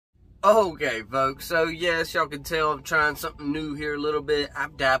Okay, folks, so yes, y'all can tell I'm trying something new here a little bit.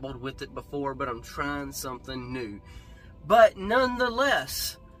 I've dabbled with it before, but I'm trying something new. But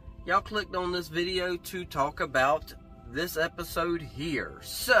nonetheless, y'all clicked on this video to talk about this episode here.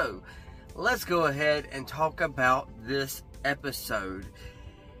 So, let's go ahead and talk about this episode.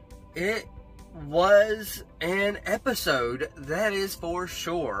 It was an episode, that is for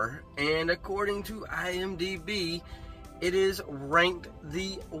sure, and according to IMDb, it is ranked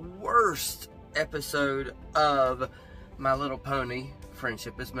the worst episode of My Little Pony,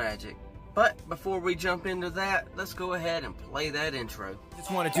 Friendship is Magic. But before we jump into that, let's go ahead and play that intro.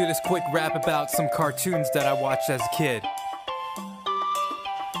 Just want to do this quick rap about some cartoons that I watched as a kid.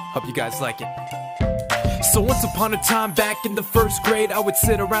 Hope you guys like it. So once upon a time back in the first grade, I would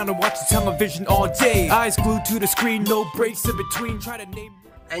sit around and watch the television all day. Eyes glued to the screen, no breaks in between, try to name...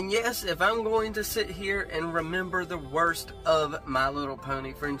 And yes, if I'm going to sit here and remember the worst of My Little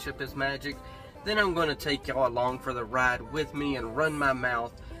Pony, Friendship is Magic, then I'm going to take y'all along for the ride with me and run my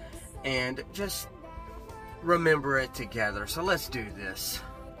mouth and just remember it together. So let's do this.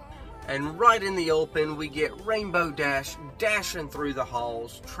 And right in the open, we get Rainbow Dash dashing through the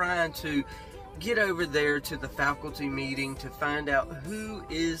halls, trying to get over there to the faculty meeting to find out who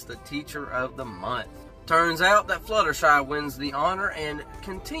is the teacher of the month. Turns out that Fluttershy wins the honor and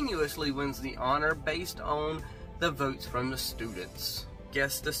continuously wins the honor based on the votes from the students.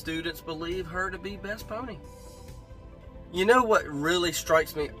 Guess the students believe her to be best pony. You know what really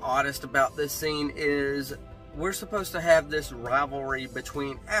strikes me oddest about this scene is we're supposed to have this rivalry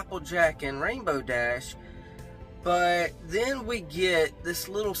between Applejack and Rainbow Dash, but then we get this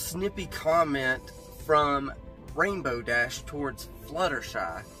little snippy comment from Rainbow Dash towards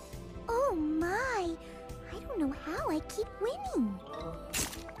Fluttershy. Oh my! I don't know how I keep winning.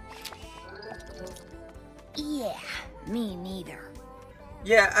 Yeah, me neither.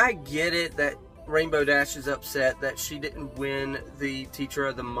 Yeah, I get it that Rainbow Dash is upset that she didn't win the Teacher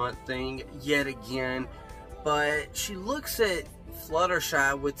of the Month thing yet again, but she looks at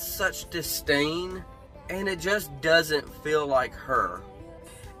Fluttershy with such disdain, and it just doesn't feel like her.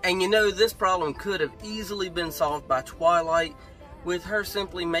 And you know, this problem could have easily been solved by Twilight, with her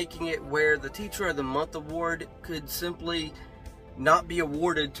simply making it where the Teacher of the Month award could simply not be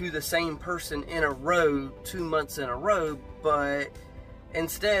awarded to the same person in a row 2 months in a row, but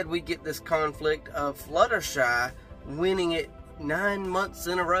instead we get this conflict of Fluttershy winning it 9 months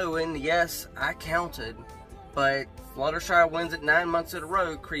in a row, and yes, I counted, but Fluttershy wins it 9 months in a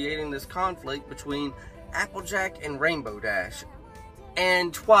row, creating this conflict between Applejack and Rainbow Dash.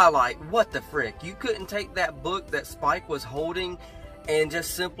 And Twilight, what the frick? You couldn't take that book that Spike was holding and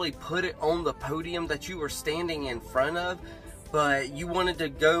just simply put it on the podium that you were standing in front of, but you wanted to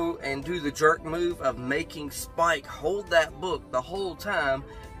go and do the jerk move of making Spike hold that book the whole time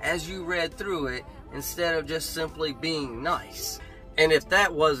as you read through it instead of just simply being nice. And if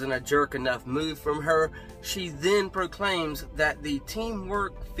that wasn't a jerk enough move from her, she then proclaims that the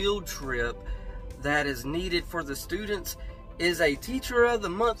teamwork field trip that is needed for the students is a Teacher of the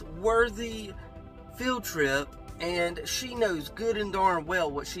Month worthy field trip, and she knows good and darn well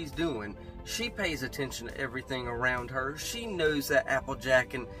what she's doing. She pays attention to everything around her. She knows that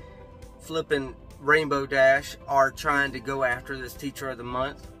Applejack and flippin' Rainbow Dash are trying to go after this Teacher of the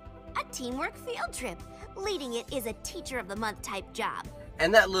Month. A teamwork field trip. Leading it is a Teacher of the Month type job.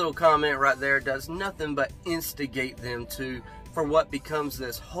 And that little comment right there does nothing but instigate them for what becomes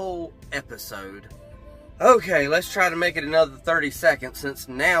this whole episode. Okay, let's try to make it another 30 seconds since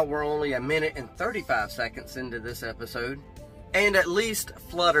now we're only 1 minute and 35 seconds into this episode. And at least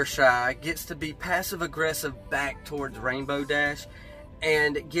Fluttershy gets to be passive-aggressive back towards Rainbow Dash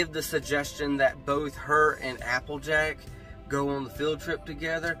and give the suggestion that both her and Applejack go on the field trip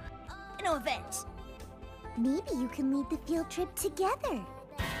together. No offense. Maybe you can lead the field trip together.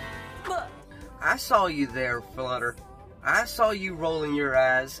 I saw you there, Flutter. I saw you rolling your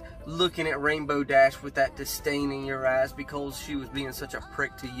eyes, looking at Rainbow Dash with that disdain in your eyes because she was being such a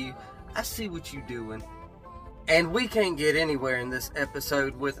prick to you. I see what you doing. And we can't get anywhere in this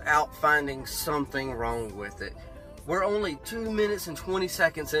episode without finding something wrong with it. We're only 2 minutes and 20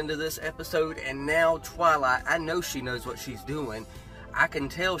 seconds into this episode, and now Twilight, I know she knows what she's doing. I can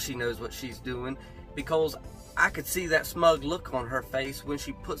tell she knows what she's doing because I could see that smug look on her face when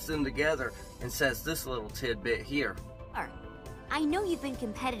she puts them together and says this little tidbit here. I know you've been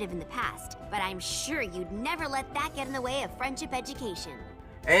competitive in the past, but I'm sure you'd never let that get in the way of friendship education.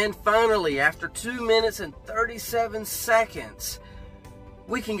 And finally, after 2 minutes and 37 seconds,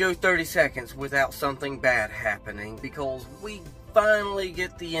 we can go 30 seconds without something bad happening because we finally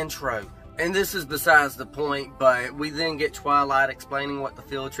get the intro. And this is besides the point, but we then get Twilight explaining what the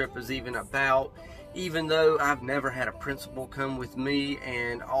field trip is even about, even though I've never had a principal come with me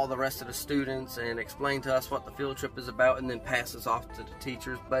and all the rest of the students and explain to us what the field trip is about and then pass us off to the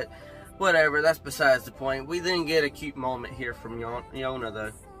teachers. But whatever, that's besides the point. We then get a cute moment here from Yona,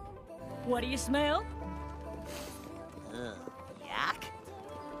 though. What do you smell? Yuck.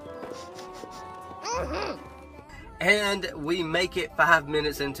 And we make it 5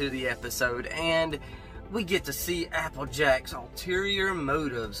 minutes into the episode, and we get to see Applejack's ulterior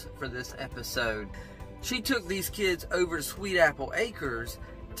motives for this episode. She took these kids over to Sweet Apple Acres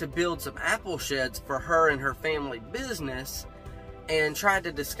to build some apple sheds for her and her family business, and tried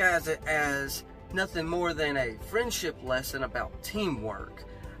to disguise it as nothing more than a friendship lesson about teamwork.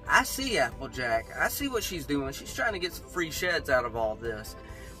 I see Applejack. I see what she's doing. She's trying to get some free sheds out of all this.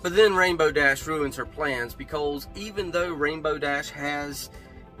 But then Rainbow Dash ruins her plans, because even though Rainbow Dash has,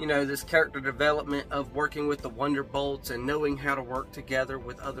 you know, this character development of working with the Wonderbolts and knowing how to work together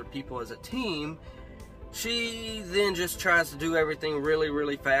with other people as a team, she then just tries to do everything really,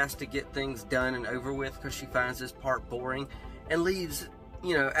 really fast to get things done and over with, because she finds this part boring, and leaves,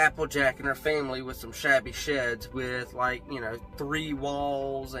 you know, Applejack and her family with some shabby sheds with, like, you know, 3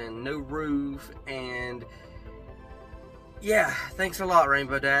 walls and no roof. And yeah, thanks a lot,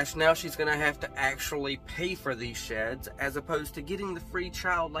 Rainbow Dash. Now she's gonna have to actually pay for these sheds as opposed to getting the free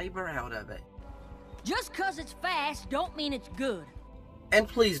child labor out of it. Just 'cause it's fast don't mean it's good. And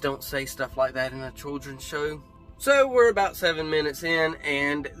please don't say stuff like that in a children's show. So we're about 7 minutes in,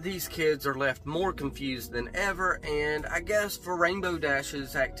 and these kids are left more confused than ever, and I guess for Rainbow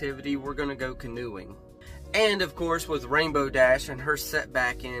Dash's activity, we're gonna go canoeing. And of course, with Rainbow Dash and her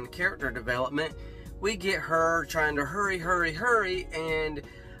setback in character development, we get her trying to hurry, and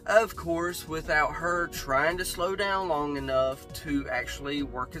of course, without her trying to slow down long enough to actually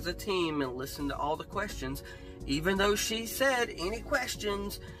work as a team and listen to all the questions, even though she said any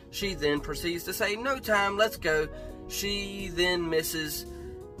questions, she then proceeds to say, "No time, let's go." She then misses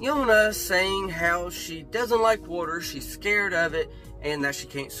Yona saying how she doesn't like water, she's scared of it, and that she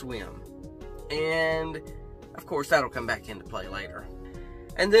can't swim. And of course, that'll come back into play later.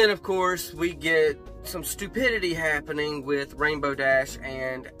 And then, of course, we get some stupidity happening with Rainbow Dash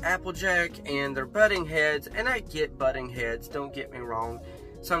and Applejack, and they're butting heads. And I get butting heads, don't get me wrong.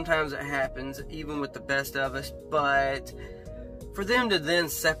 Sometimes it happens, even with the best of us. But for them to then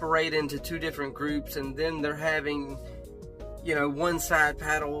separate into 2 different groups, and then they're having, you know, one side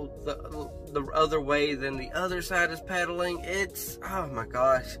paddle the other way than the other side is paddling, it's, oh my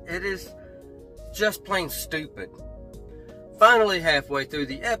gosh, it is just plain stupid. Finally halfway through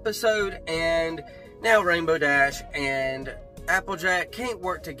the episode, and now Rainbow Dash and Applejack can't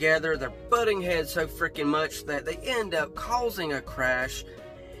work together. They're butting heads so freaking much that they end up causing a crash,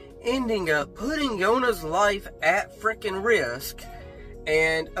 ending up putting Yona's life at freaking risk.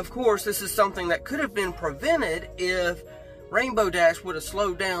 And of course, this is something that could have been prevented if Rainbow Dash would have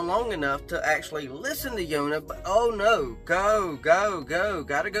slowed down long enough to actually listen to Yona. But oh no, go,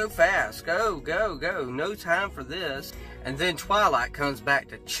 gotta go fast, go, no time for this. And then Twilight comes back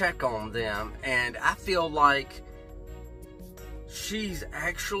to check on them, and I feel like she's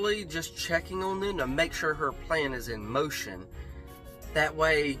actually just checking on them to make sure her plan is in motion. That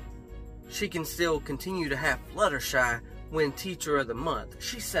way, she can still continue to have Fluttershy win Teacher of the Month.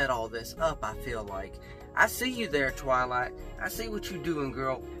 She set all this up, I feel like. I see you there, Twilight. I see what you're doing,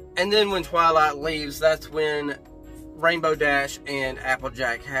 girl. And then when Twilight leaves, that's when Rainbow Dash and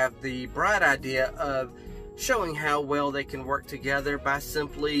Applejack have the bright idea of showing how well they can work together by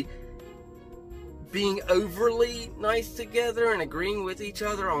simply being overly nice together and agreeing with each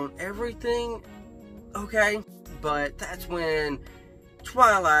other on everything. Okay, but that's when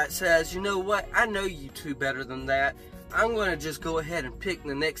Twilight says, "You know what, I know you two better than that. I'm going to just go ahead and pick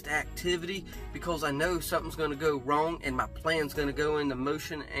the next activity because I know something's going to go wrong and my plan's going to go into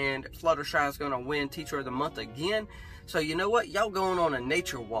motion and Fluttershy's going to win Teacher of the Month again. So you know what, y'all going on a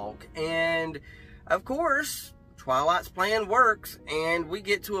nature walk." And of course, Twilight's plan works, and we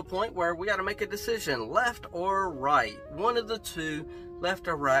get to a point where we got to make a decision, left or right. One of the two, left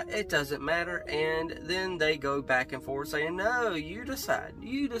or right, it doesn't matter. And then they go back and forth saying, "No, you decide,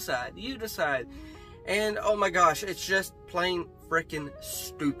 you decide, you decide." And oh my gosh, it's just plain freaking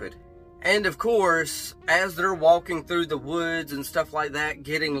stupid. And of course, as they're walking through the woods and stuff like that,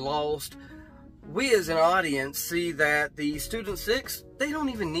 getting lost, we as an audience see that the Student 6, they don't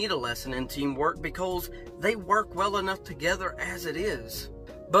even need a lesson in teamwork because they work well enough together as it is.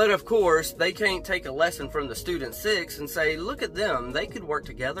 But of course, they can't take a lesson from the Student 6 and say, "Look at them, they could work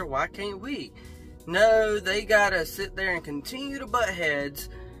together, why can't we?" No, they gotta sit there and continue to butt heads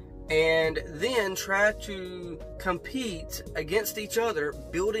and then try to compete against each other,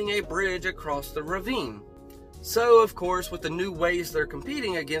 building a bridge across the ravine. So, of course, with the new ways they're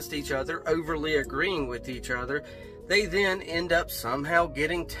competing against each other, overly agreeing with each other, they then end up somehow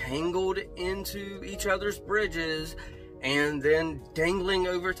getting tangled into each other's bridges and then dangling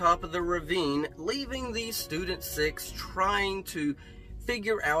over top of the ravine, leaving these Student 6 trying to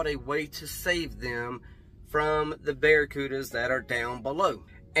figure out a way to save them from the barracudas that are down below.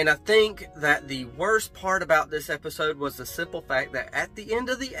 And I think that the worst part about this episode was the simple fact that at the end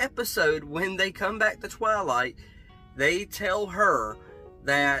of the episode, when they come back to Twilight, they tell her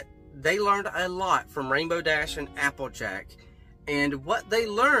that they learned a lot from Rainbow Dash and Applejack. And what they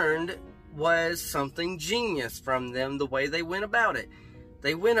learned was something genius from them, the way they went about it.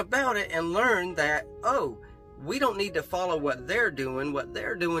 They went about it and learned that, oh, we don't need to follow what they're doing. What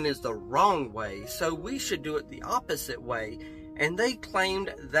they're doing is the wrong way, so we should do it the opposite way. And they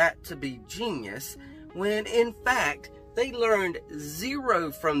claimed that to be genius, when in fact, they learned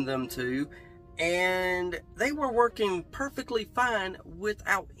zero from them two, and they were working perfectly fine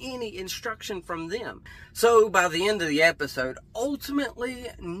without any instruction from them. So by the end of the episode, ultimately,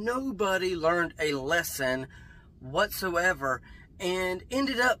 nobody learned a lesson whatsoever, and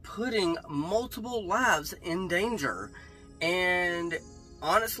ended up putting multiple lives in danger. And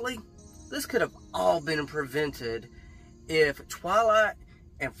honestly, this could have all been prevented if Twilight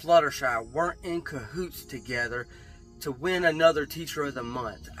and Fluttershy weren't in cahoots together to win another Teacher of the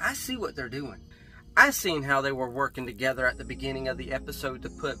Month. I see what they're doing. I seen how they were working together at the beginning of the episode to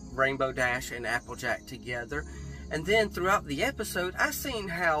put Rainbow Dash and Applejack together. And then throughout the episode, I seen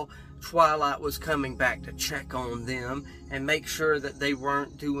how Twilight was coming back to check on them and make sure that they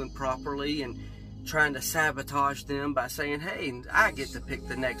weren't doing properly, and trying to sabotage them by saying, hey, I get to pick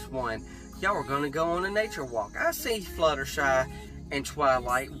the next one. Y'all are going to go on a nature walk. I see Fluttershy and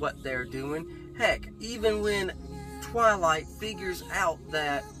Twilight, what they're doing. Heck, even when Twilight figures out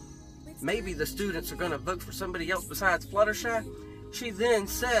that maybe the students are going to vote for somebody else besides Fluttershy, she then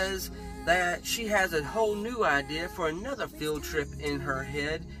says that she has a whole new idea for another field trip in her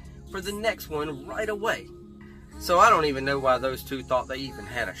head for the next one right away. So I don't even know why those two thought they even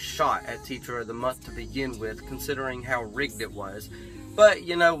had a shot at Teacher of the Month to begin with, considering how rigged it was. But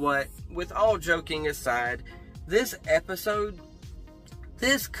you know what? With all joking aside, this episode,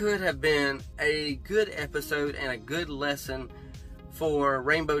 this could have been a good episode and a good lesson for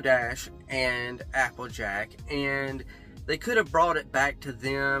Rainbow Dash and Applejack. And they could have brought it back to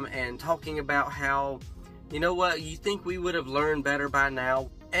them and talking about how, you know what, you think we would have learned better by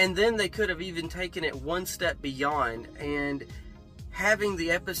now. And then they could have even taken it one step beyond and having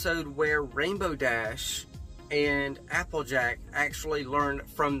the episode where Rainbow Dash and Applejack actually learn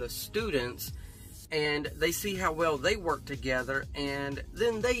from the students, and they see how well they work together, and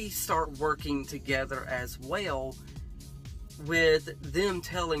then they start working together as well, with them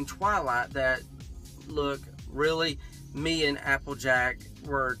telling Twilight that, look, really, me and Applejack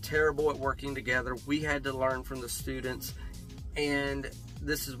were terrible at working together. We had to learn from the students, and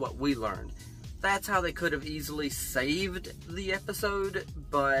this is what we learned. That's how they could have easily saved the episode,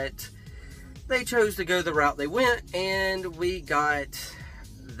 but they chose to go the route they went, and we got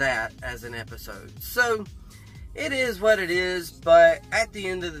that as an episode. So, it is what it is, but at the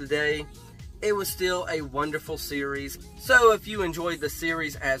end of the day, it was still a wonderful series. So if you enjoyed the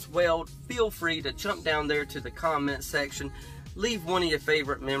series as well, feel free to jump down there to the comment section, leave one of your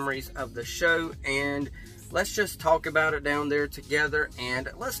favorite memories of the show, and let's just talk about it down there together, and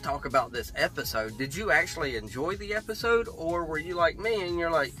let's talk about this episode. Did you actually enjoy the episode, or were you like me and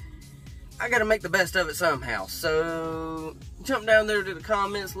you're like, I gotta make the best of it somehow? So jump down there to the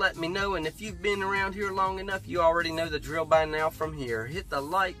comments, let me know. And if you've been around here long enough, you already know the drill by now from here. Hit the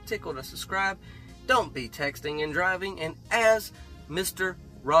like, tickle to subscribe, don't be texting and driving, and as Mr.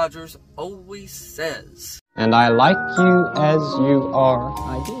 Rogers always says, and I like you as you are,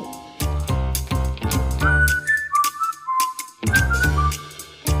 I do.